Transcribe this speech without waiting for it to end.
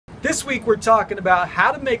This week we're talking about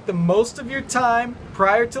how to make the most of your time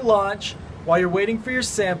prior to launch while you're waiting for your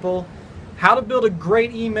sample, how to build a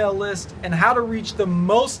great email list, and how to reach the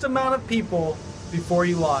most amount of people before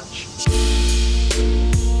you launch.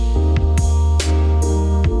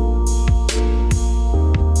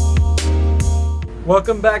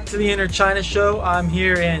 Welcome back to the Inner China Show. I'm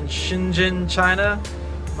here in Shenzhen, China,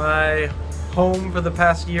 my home for the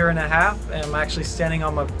past year and a half, and I'm actually standing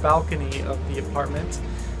on my balcony of the apartment.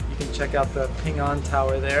 You can check out the Ping An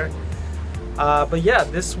Tower there. But yeah,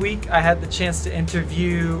 this week I had the chance to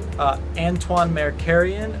interview Antoine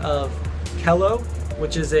Mercarian of Kello,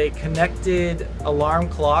 which is a connected alarm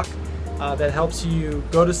clock that helps you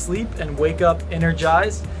go to sleep and wake up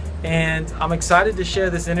energized. And I'm excited to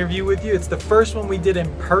share this interview with you. It's the first one we did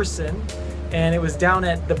in person, and it was down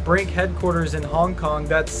at the Brink headquarters in Hong Kong.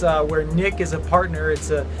 That's where Nick is a partner.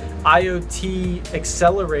 It's a IoT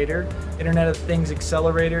accelerator, Internet of Things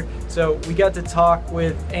accelerator. So we got to talk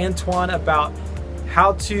with Antoine about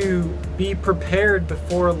how to be prepared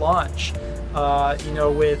before launch, you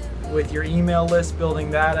know, with your email list,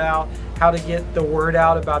 building that out, how to get the word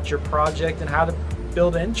out about your project, and how to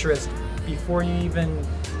build interest before you even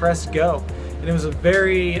press go. And it was a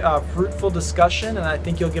very fruitful discussion, and I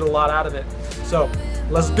think you'll get a lot out of it. So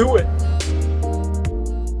let's do it.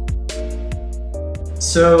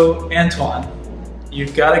 So Antoine,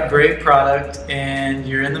 you've got a great product and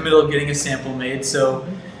you're in the middle of getting a sample made. So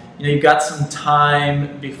you know, you've got some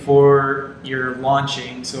time before you're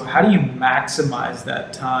launching. So how do you maximize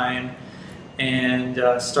that time and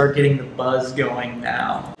start getting the buzz going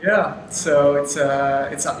now? Yeah, so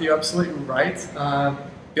you're absolutely right.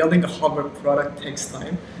 Building a hardware product takes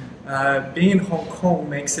time. Being in Hong Kong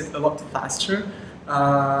makes it a lot faster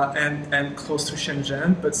and close to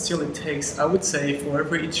Shenzhen, but still it takes, I would say, for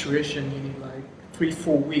every iteration you need like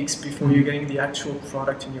 3-4 weeks before you're getting the actual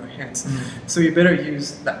product in your hands. So you better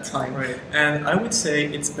use that time. Right. And I would say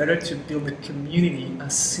it's better to build a community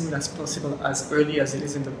as soon as possible, as early as it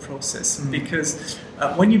is in the process. Because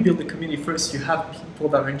when you build a community first, you have people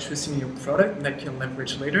that are interested in your product that you can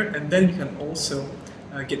leverage later, and then you can also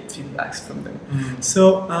get feedbacks from them.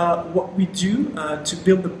 So what we do to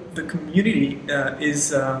build the community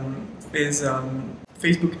is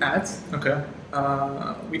Facebook ads. Okay.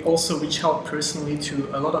 We also reach out personally to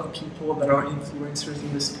a lot of people that are influencers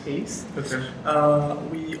in the space. Okay.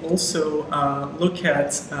 We also look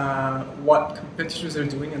at what competitors are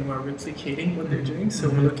doing, and we're replicating what they're doing. So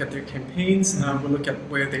we look at their campaigns, we look at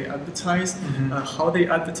where they advertise, how they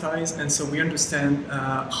advertise, and so we understand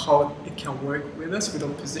how it can work with us with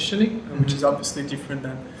our positioning, which is obviously different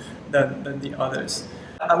than the others.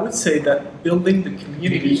 I would say that building the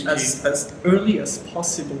community as early as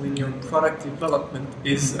possible in your product development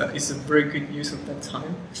is a very good use of that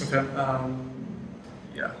time. Okay.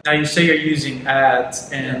 Yeah. Now you say you're using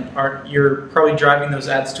ads, and you're probably driving those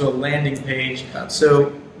ads to a landing page.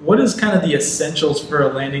 So what is kind of the essentials for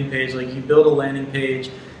a landing page? Like, you build a landing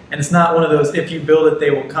page, and it's not one of those, if you build it,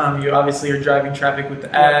 they will come. You obviously are driving traffic with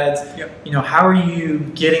the ads. Yep. You know, how are you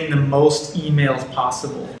getting the most emails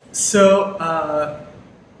possible? So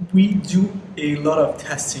we do a lot of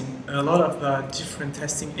testing, a lot of different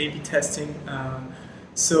testing, A/B testing.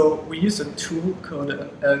 So we use a tool called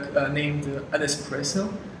named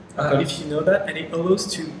Espresso, if you know that, and it allows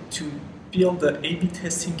to build the A/B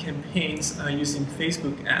testing campaigns using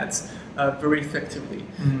Facebook ads very effectively.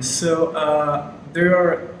 So there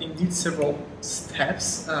are indeed several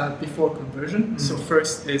steps before conversion. So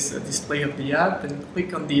first is a display of the ad, then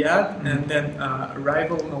click on the ad, and then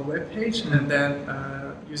arrival on a web page, and then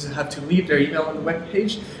users have to leave their email on the web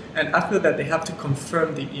page, and after that they have to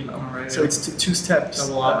confirm the email. Right. So it's two steps.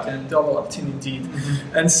 Double opt-in. Double opt-in indeed.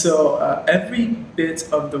 And so every bit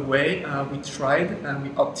of the way we tried and we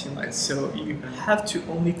optimized. So you have to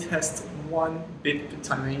only test one bit at a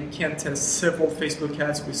time. I mean, you can't test several Facebook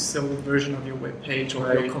ads with several versions of your web page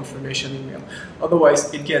or your confirmation email.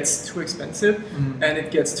 Otherwise, it gets too expensive and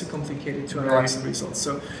it gets too complicated to analyze the results.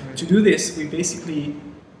 So to do this, we basically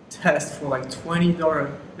test for like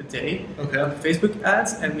 $20 a day on Facebook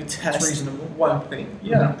ads, and we test one thing.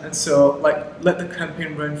 And so like let the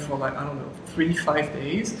campaign run for like, I don't know, 3-5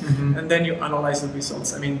 days, and then you analyze the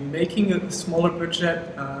results. I mean, making a smaller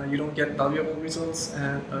budget, you don't get valuable results,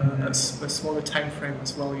 and a smaller time frame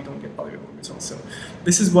as well, you don't get valuable results. So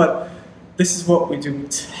this is what we do. We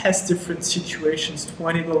test different situations,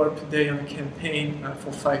 $20 per day on a campaign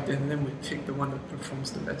for 5 days, and then we pick the one that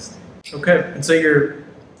performs the best. Okay, and so you're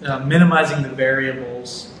minimizing the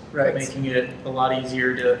variables, right, making it a lot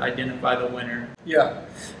easier to identify the winner. Yeah,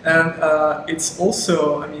 and it's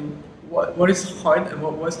also, I mean, what is hard and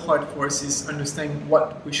what was hard for us is understanding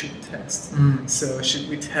what we should test. So should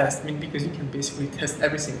we test? I mean, because you can basically test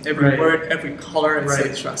everything, every word, every color,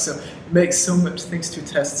 etc. So it makes so much things to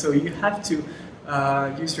test. So you have to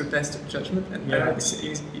use your best judgment. And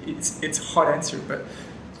it's a hard answer, but.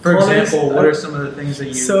 For example, what are some of the things that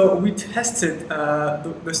you... So we tested,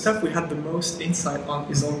 the stuff we had the most insight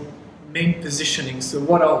on is on main positioning. So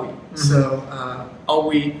what are we? So are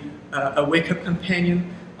we a wake-up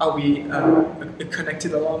companion? Are we a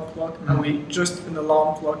connected alarm clock? Are we just an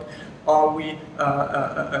alarm clock? Are we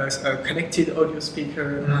a connected audio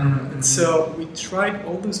speaker? And so we tried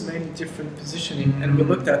all those many different positioning, and we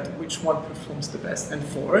looked at which one performs the best. And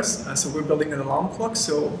for us, so we're building an alarm clock,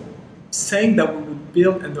 so saying that we would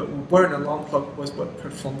build and that we were an alarm clock was what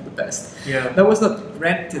performed the best. That was not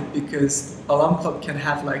granted because alarm clock can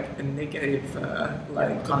have like a negative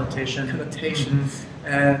like connotation.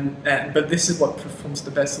 But this is what performs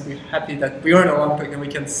the best. So we're happy that we are an alarm clock and we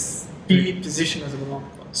can be positioned as an alarm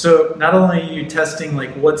clock. So not only are you testing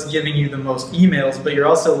like what's giving you the most emails, but you're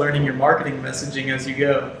also learning your marketing messaging as you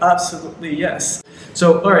go. Absolutely, yes.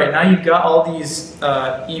 So, all right, now you've got all these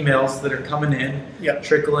emails that are coming in,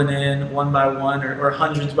 trickling in one by one or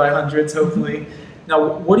hundreds by hundreds, hopefully.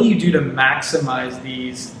 Now, what do you do to maximize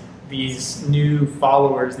these new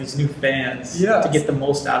followers, these new fans, to get the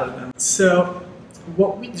most out of them? So,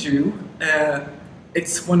 what we do,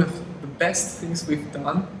 it's one of the best things we've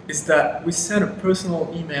done, is that we send a personal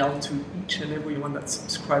email to each and everyone that's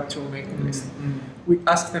subscribed to our mailing list. We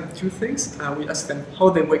ask them two things. We ask them how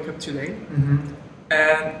they wake up today,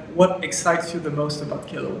 and what excites you the most about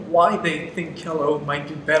Kello, why they think Kello might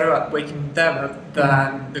be better at waking them up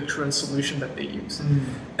than the current solution that they use.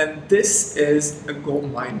 And this is a gold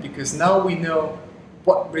mine, because now we know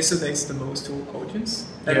what resonates the most to our audience,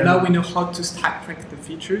 and now we know how to stack rank the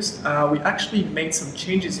features. We actually made some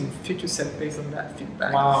changes in feature set based on that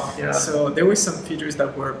feedback. So there were some features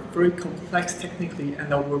that were very complex technically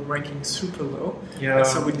and that were ranking super low. And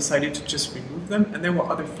so we decided to just remove them. And there were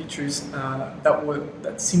other features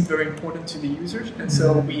that seemed very important to the users. And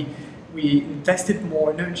so we invested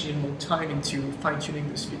more energy and more time into fine-tuning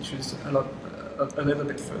those features a little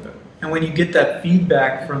bit further. And when you get that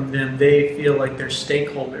feedback from them, they feel like they're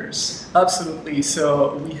stakeholders. Absolutely.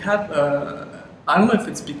 So we have, I don't know if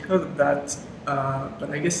it's because of that, but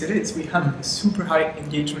I guess it is. We have a super high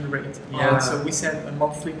engagement rate. So we send a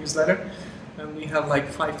monthly newsletter, and we have like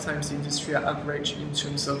 5 times the industry average in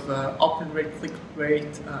terms of open rate, click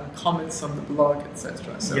rate, comments on the blog,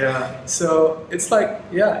 etc. So it's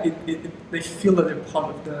like, they feel that they're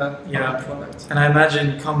part of the product. And I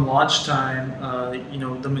imagine come launch time,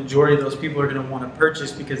 the majority of those people are going to want to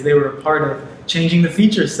purchase because they were a part of changing the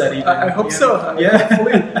feature set. Even. I hope so.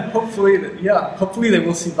 Hopefully they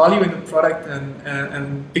will see value in the product,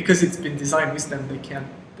 and because it's been designed with them, they can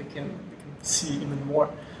see even more.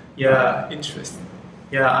 Interesting.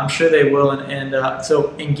 I'm sure they will, and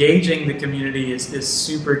so engaging the community is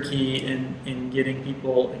super key in getting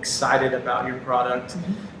people excited about your product,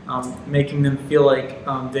 making them feel like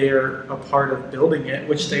they're a part of building it,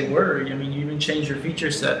 which they were. I mean, you even changed your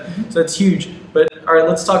feature set, so that's huge. But all right,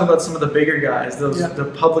 let's talk about some of the bigger guys,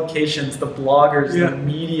 the publications, the bloggers, the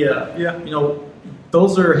media.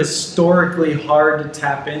 Those are historically hard to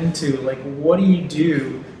tap into. Like, what do you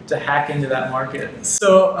do to hack into that market?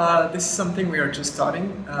 So this is something we are just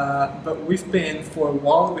starting, but for a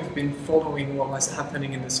while we've been following what was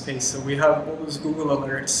happening in the space. So we have all those Google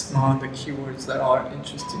alerts on the keywords that are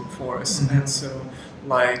interesting for us, and so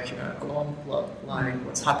like alarm clock, like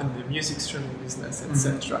what's happened in the music streaming business,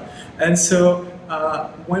 etc. And so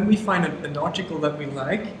when we find an article that we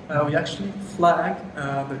like, we actually flag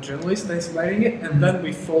the journalist that's writing it, and then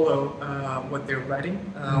we follow what they're writing.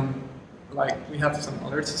 Like we have some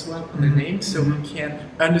alerts as well on their name, so we can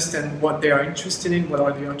understand what they are interested in, what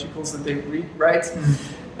are the articles that they write,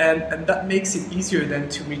 and that makes it easier then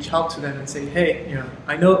to reach out to them and say, hey,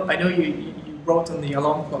 I know you wrote on the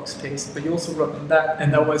alarm clock space, but you also wrote on that,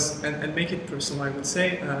 and that was and make it personal. I would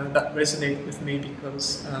say that resonated with me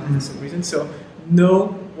because for some reason. So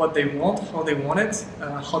know what they want, how they want it,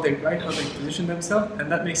 how they write, how they position themselves, and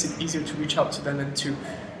that makes it easier to reach out to them and to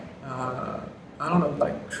I don't know,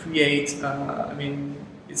 like create. I mean,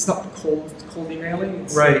 it's not cold emailing.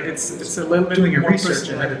 It's, it's a little bit doing your more research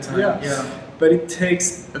ahead of time. But it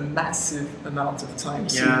takes a massive amount of time,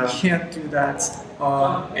 so you can't do that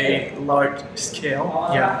on a large scale.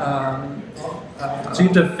 So you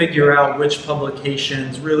have to figure out which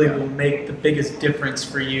publications really will make the biggest difference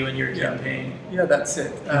for you in your campaign. That's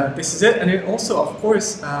it. This is it, and it also, of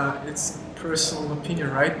course, it's personal opinion,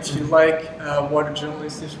 right? If you like what a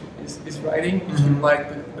journalist is writing, if you like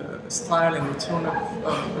the style and the tone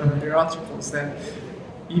of their articles, then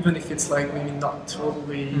even if it's like maybe not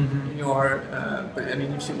totally your, but I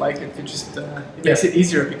mean, if you like it, it makes it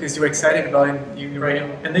easier because you're excited about it. Right,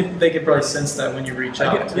 and they could probably sense that when you reach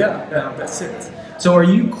out. Yeah, that's it. So are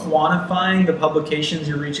you quantifying the publications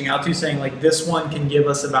you're reaching out to, saying like this one can give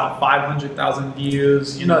us about 500,000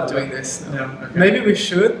 views? You're not doing this. No. Okay. Maybe we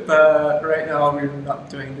should, but right now we're not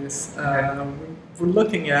doing this. We're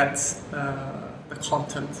looking at the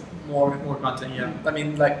content more content. Yeah. I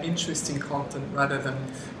mean, like interesting content rather than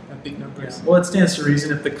big numbers. Yeah. Well, it stands to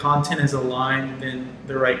reason if the content is aligned, then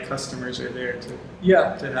the right customers are there to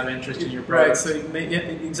have interest in your product. Right. So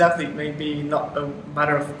exactly. It may be not a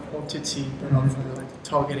matter of quantity, but of like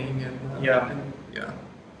targeting and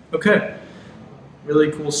Okay.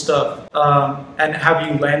 Really cool stuff. And have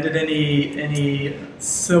you landed any?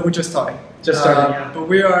 So we're just starting. But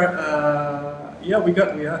we are. We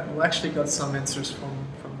actually got some answers from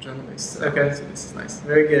journalists. Okay. So this is nice.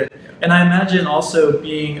 Very good. And I imagine also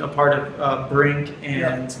being a part of Brink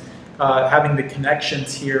and having the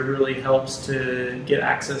connections here really helps to get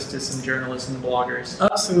access to some journalists and bloggers.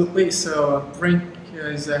 Absolutely. So Brink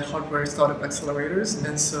is a hardware startup accelerators,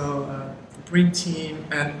 and so the Brink team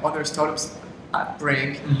and other startups at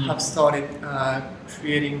Brink have started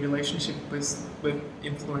creating relationship with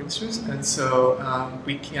influencers, and so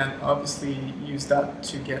we can obviously use that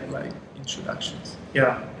to get like introductions.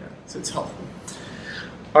 Yeah. So it's helpful.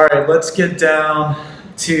 All right, let's get down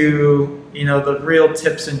to the real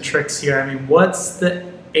tips and tricks here. I mean, what's the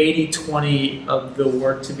 80-20 of the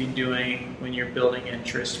work to be doing when you're building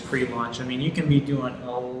interest pre-launch? I mean, you can be doing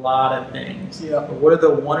a lot of things. Yeah. But what are the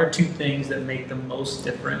 1 or 2 things that make the most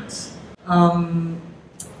difference?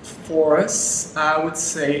 For us, I would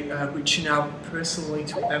say reaching out personally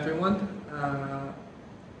to everyone.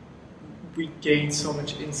 We gain so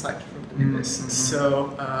much insight from doing this.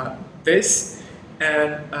 So this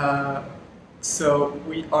and so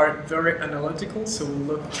we are very analytical. So we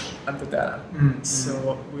looked at the data.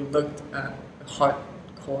 So we looked at the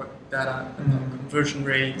hardcore data, conversion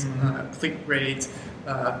rate, click rate,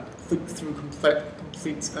 click through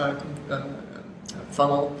complete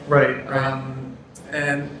funnel. Right.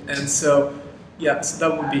 And so. Yeah, so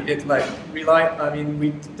that would be it. Like we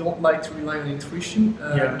don't like to rely on intuition.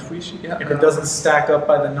 If it doesn't stack up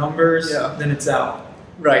by the numbers, then it's out.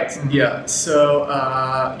 Right. Yeah. So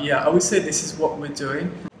I would say this is what we're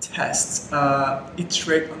doing. Test,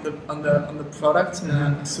 iterate on the product,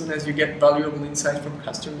 and as soon as you get valuable insight from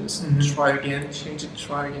customers, try again, change it,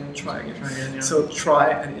 try again. So try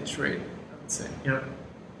and iterate, I would say. Yeah.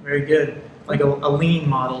 Very good. Like a lean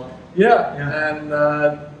model. And.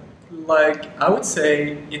 Like I would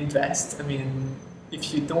say, invest. I mean,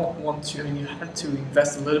 if you don't want to, you have to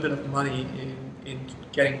invest a little bit of money in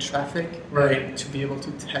getting traffic, right, to be able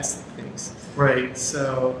to test things. Right.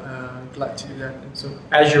 So glad to do that. And so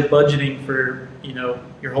as you're budgeting for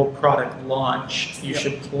your whole product launch, you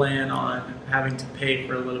should plan on having to pay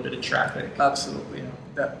for a little bit of traffic. Absolutely.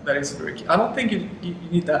 That is very key. I don't think you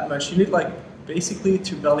need that much. You need like basically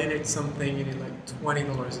to validate something, you need like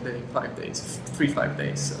 $20 a day, 5 days, 5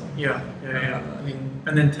 days. So I mean,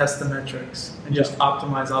 and then test the metrics and just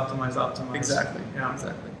optimize. Exactly. Yeah,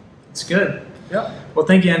 exactly. It's good. Yeah. Well,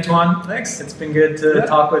 thank you, Antoine. Thanks. It's been good to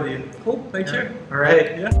talk with you. Cool. Thank you. All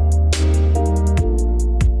right. Yeah.